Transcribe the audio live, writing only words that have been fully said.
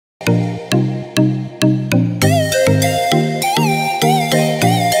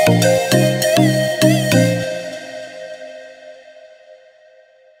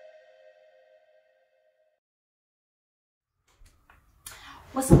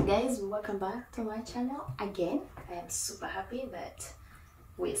Guys, welcome back to my channel again. I am super happy that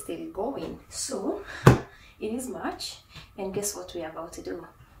we're still going. So it is March, and guess what we're about to do?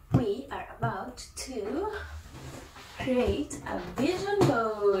 We are about to create a vision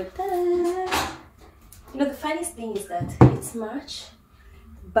board. Ta-da! You know, the funniest thing is that it's March,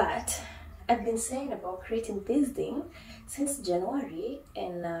 but I've been saying about creating this thing since January,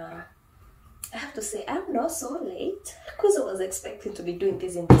 and I have to say I'm not so late because I was expecting to be doing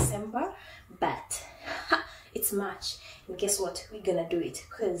this in December, but it's March, and guess what? We're gonna do it,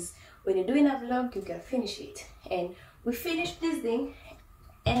 because when you're doing a vlog, you gotta finish it, and we finished this thing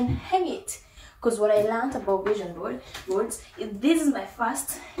and hang it. Because what I learned about vision boards, this is my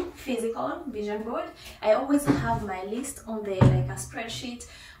first physical vision board. I always have my list on the like a spreadsheet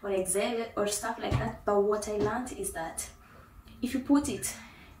or Excel or stuff like that, but what I learned is that if you put it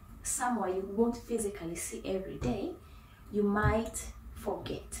somewhere you won't physically see every day, you might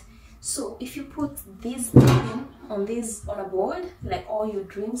forget. So if you put this thing on a board, like all your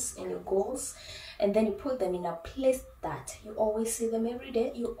dreams and your goals, and then you put them in a place that you always see them every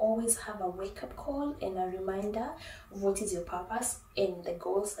day, you always have a wake-up call and a reminder of what is your purpose and the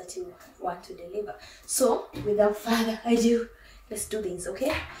goals that you want to deliver. So without further ado, let's do this,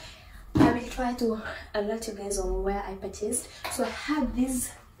 okay? I will try to alert you guys on where I purchased. So I have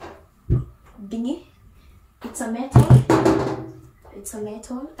this thingy. It's a metal.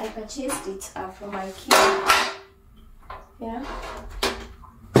 I purchased it from IKEA. Yeah.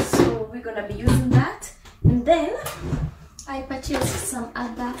 So we're gonna be using that, and then I purchased some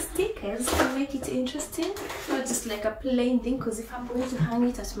other stickers to make it interesting, not just like a plain thing, because if I'm going to hang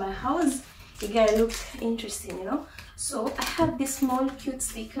it at my house, it gotta look interesting, you know. So I have these small cute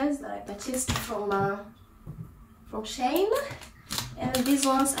stickers that I purchased from Shein, and these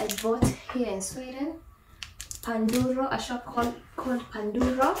ones I bought here in Sweden, Panduro, a shop called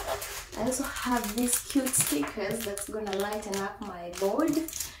Panduro. I also have these cute stickers that's gonna lighten up my board,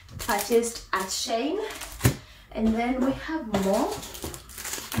 purchased at Shein. And then we have more.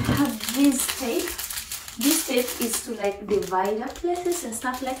 I have this tape. This tape is to like divide up places and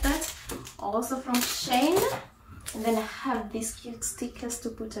stuff like that, also from Shein. And then I have these cute stickers to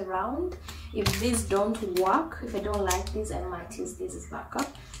put around. If these don't work, if I don't like these, I might use this as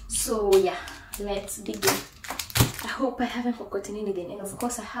backup. So yeah, let's begin. I hope I haven't forgotten anything, and of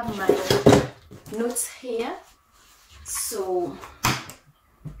course I have my notes here. So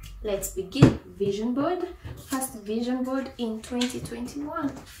let's begin. Vision board, first vision board in 2021,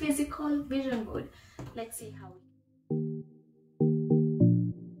 physical vision board. Let's see how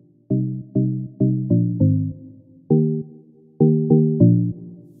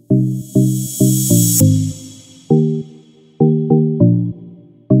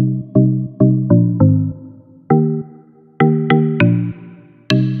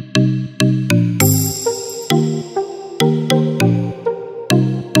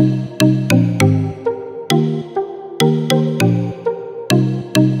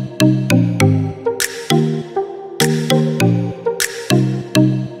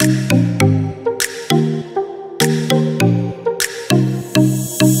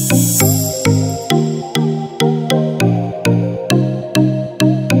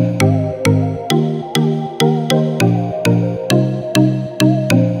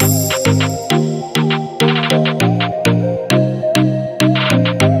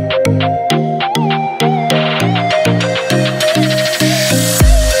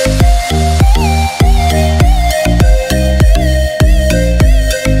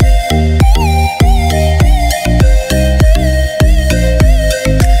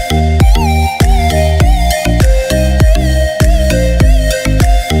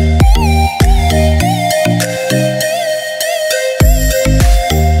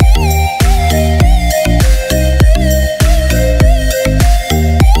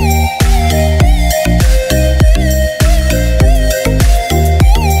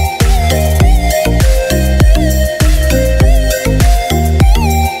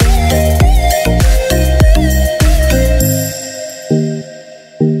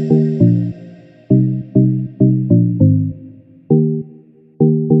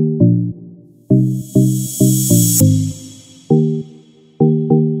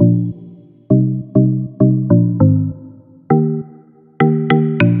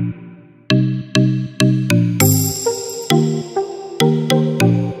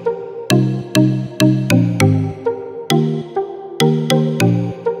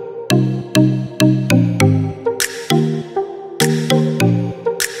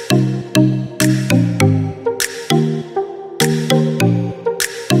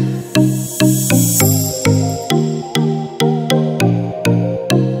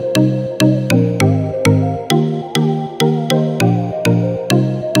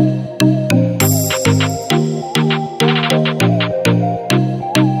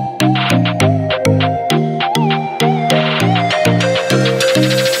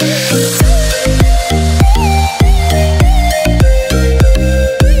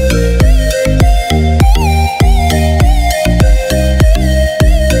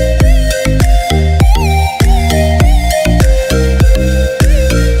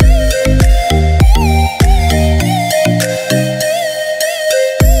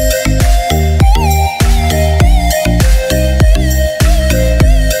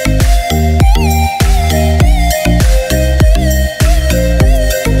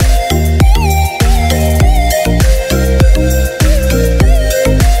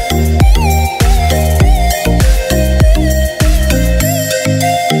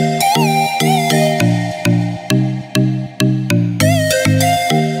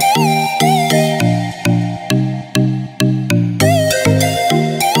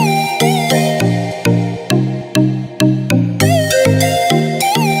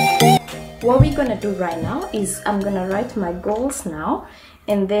is I'm gonna write my goals now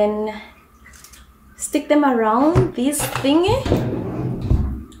and then stick them around this thingy,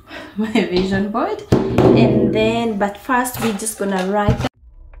 my vision board, and then but first we're just gonna write them.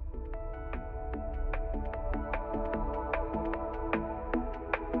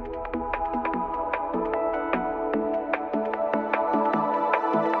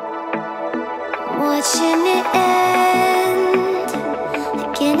 Watching it end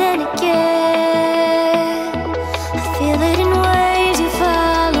again and again. I feel it in waves, you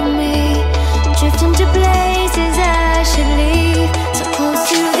follow me, drifting to places I should leave. So close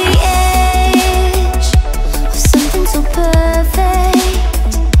to the edge of something so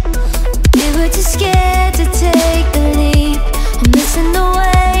perfect. We were too scared to take the leap. I'm missing the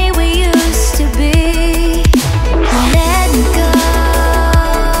way we used to be. Let me go.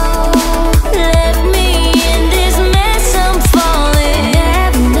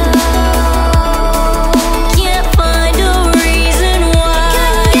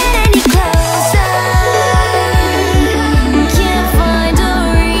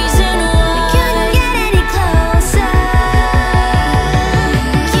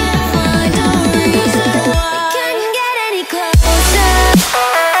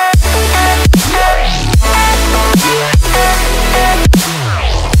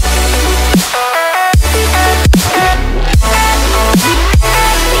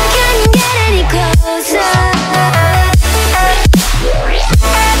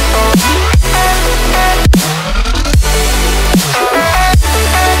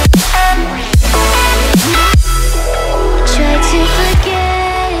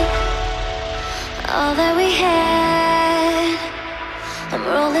 All that we had, I'm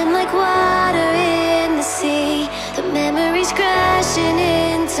rolling like water in the sea. The memories crashing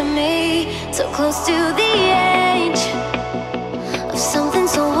into me, so close to the edge of something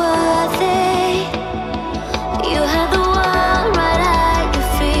so worth it. You have the world right at your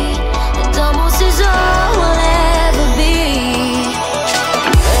feet, and almost is all we'll ever be.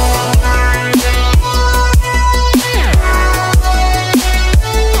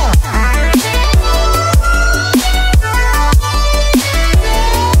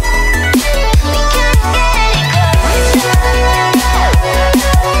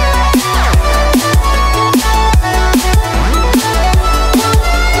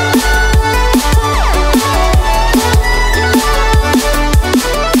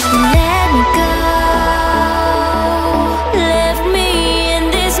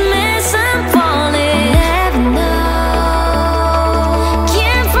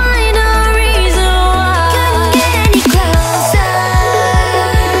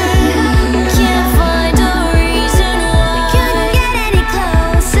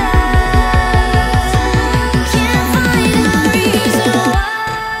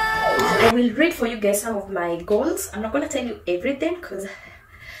 Read for you guys some of my goals. I'm not gonna tell you everything because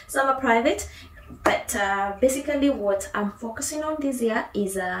some are private, but basically what I'm focusing on this year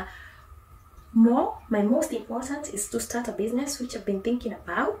is my most important is to start a business, which I've been thinking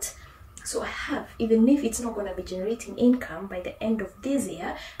about. So I have, even if it's not going to be generating income by the end of this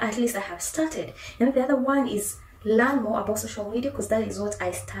year, at least I have started. And the other one is learn more about social media, because that is what I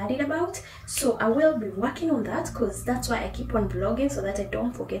studied about. So I will be working on that, because that's why I keep on vlogging, so that I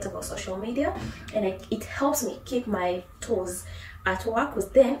don't forget about social media, and it helps me keep my toes at work, because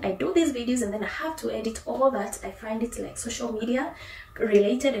then I do these videos and then I have to edit all that. I find it like social media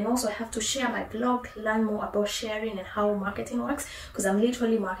related, and also I have to share my blog, learn more about sharing and how marketing works, because I'm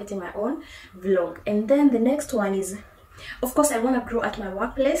literally marketing my own vlog. And then the next one is, of course, I want to grow at my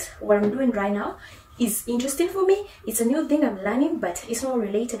workplace. What I'm doing right now is interesting for me. It's a new thing I'm learning, but it's not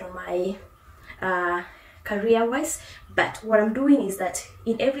related on my career wise. But what I'm doing is that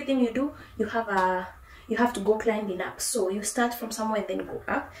in everything you do, you have to go climbing up. So you start from somewhere and then go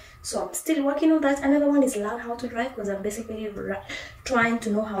up. So I'm still working on that. Another one is learn how to drive, because I'm basically trying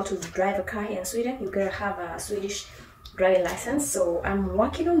to know how to drive a car here in Sweden. You gotta have a Swedish driving license, so I'm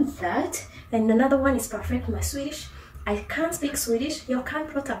working on that. And another one is perfect my Swedish. I can't speak Swedish. Jag kan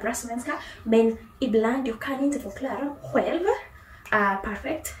prata bra svenska, men ibland jag kan inte förklara själv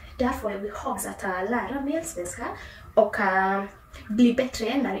perfekt. Därför jag vill hoppas att lära mig svenska och bli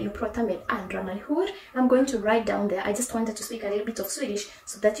bättre när jag pratar med andra människor. I'm going to write down there. I just wanted to speak a little bit of Swedish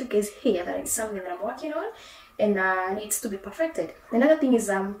so that you guys hear that it's something that I'm working on and needs to be perfected. Another thing is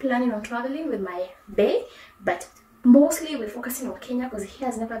I'm planning on traveling with my bae, but mostly we're focusing on Kenya because he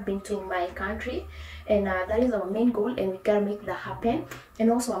has never been to my country, and that is our main goal, and we gotta make that happen.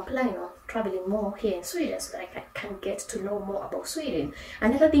 And also I'm planning on traveling more here in Sweden so that I can get to know more about Sweden.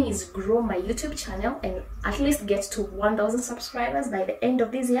 Another thing is grow my YouTube channel and at least get to 1,000 subscribers by the end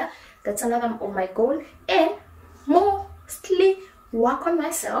of this year. That's another of my goal. And mostly work on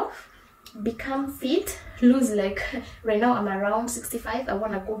myself, become fit, lose, like right now I'm around 65. I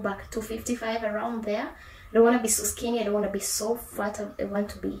want to go back to 55, around there. I don't want to be so skinny, I don't want to be so fat. I want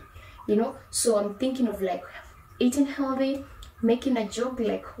to be, you know, so I'm thinking of like eating healthy, making a jog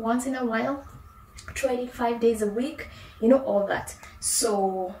like once in a while, training 5 days a week, you know, all that.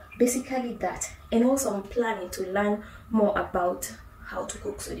 So basically that. And also I'm planning to learn more about how to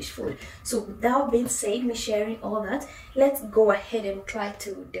cook Swedish food. So with that being said, me sharing all that, let's go ahead and try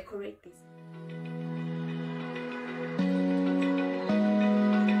to decorate this.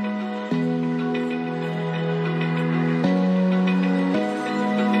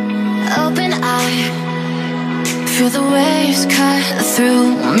 Open eye, feel the waves cut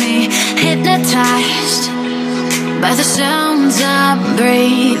through me, hypnotized by the sounds I'm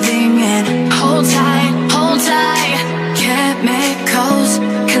breathing in. Hold tight, chemicals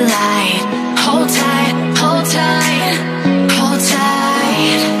collide. Hold tight, hold tight, hold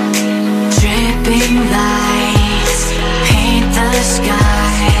tight. Dripping lights paint the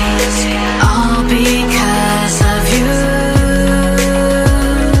skies, all because of you.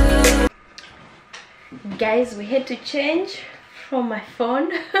 Guys, we had to change from my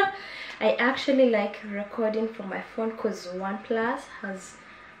phone. I actually like recording from my phone because OnePlus has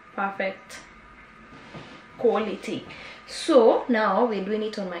perfect quality. So now we're doing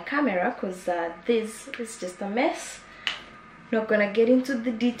it on my camera because this is just a mess. Not gonna get into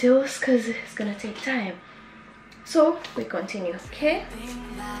the details because it's gonna take time. So we continue, okay?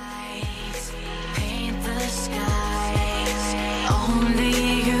 Paint the skies,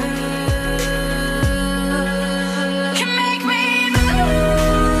 only you.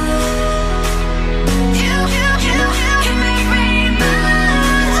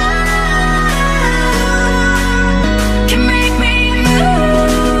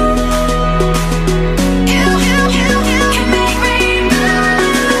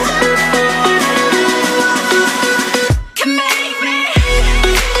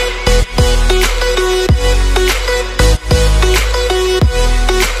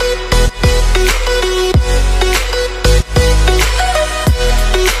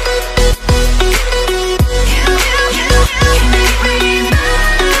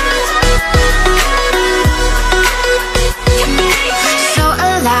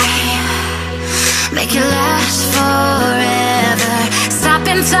 Make it last forever. Stop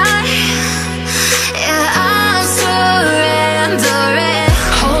in time. Yeah, I'm surrendering.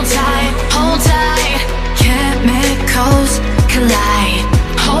 Hold tight, chemicals collide.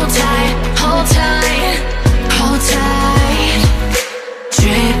 Hold tight, hold tight, hold tight.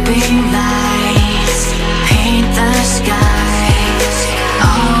 Dripping lights paint the skies,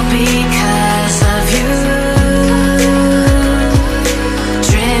 all because of you.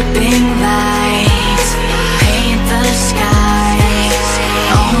 Dripping lights paint the skies,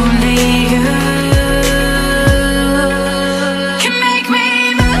 only you can make me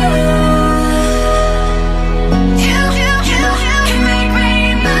move. You can make me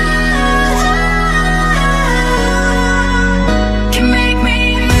move. Can make me move. Can make me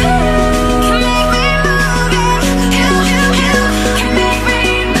move. You can make me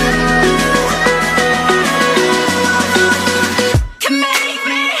move. Can make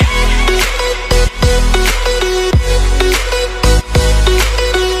me.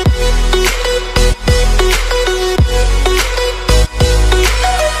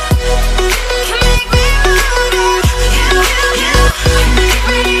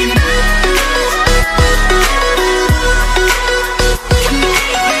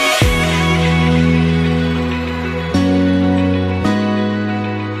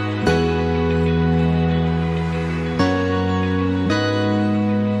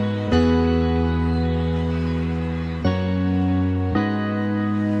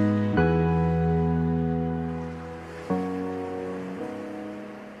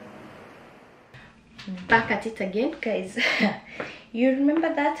 Back at it again, guys. You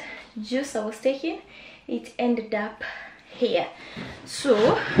remember that juice I was taking? It ended up here.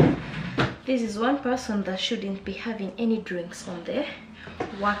 So this is one person that shouldn't be having any drinks on the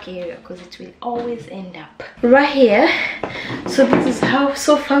work area because it will always end up right here. So this is how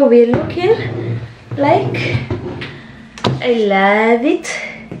so far we're looking like. I love it.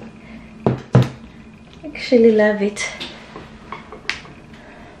 Actually love it.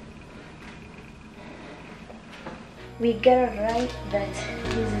 we got it right that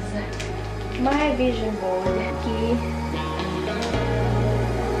this is my vision board key.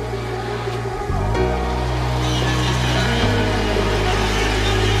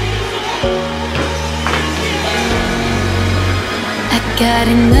 Got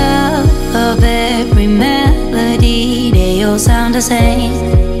enough of every melody, they all sound the same.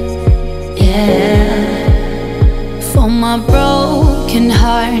 Yeah. For my broken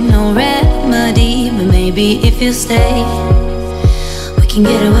heart, no remedy, but maybe if you stay, we can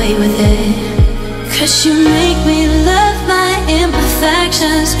get away with it. 'Cause you make me love my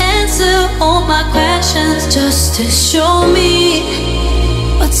imperfections, answer all my questions, just to show me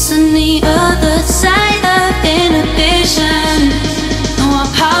what's on the other side of inhibition.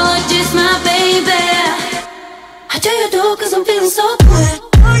 Apologies, my baby. I do you do 'cause I'm feeling so good.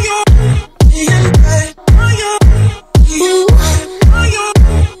 Ooh.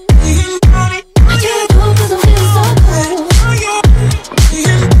 I do you do 'cause I'm feeling so good.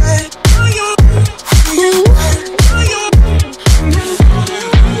 Ooh.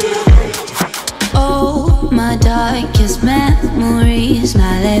 Oh, my darkest memories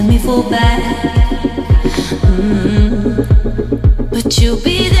now let me fall back. But you'll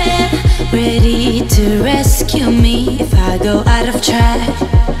be there, ready to rescue me if I go out of track.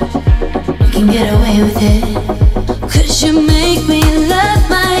 We can get away with it. 'Cause you make me love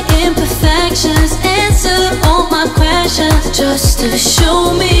my imperfections, answer all my questions, just to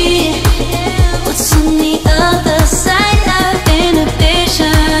show me what's on the other side of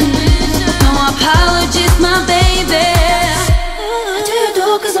inhibition. No apologies, my baby. I do you do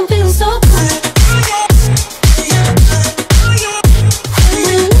 'cause I'm feeling so good.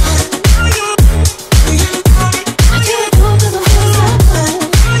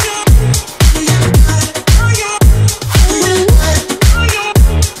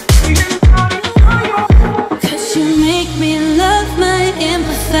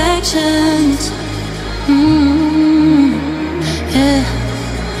 Yeah.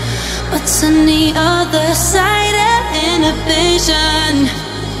 What's on the other side of inhibition?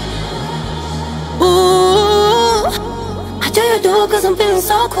 Ooh, I do you do 'cause I'm feeling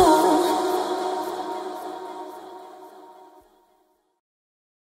so cool.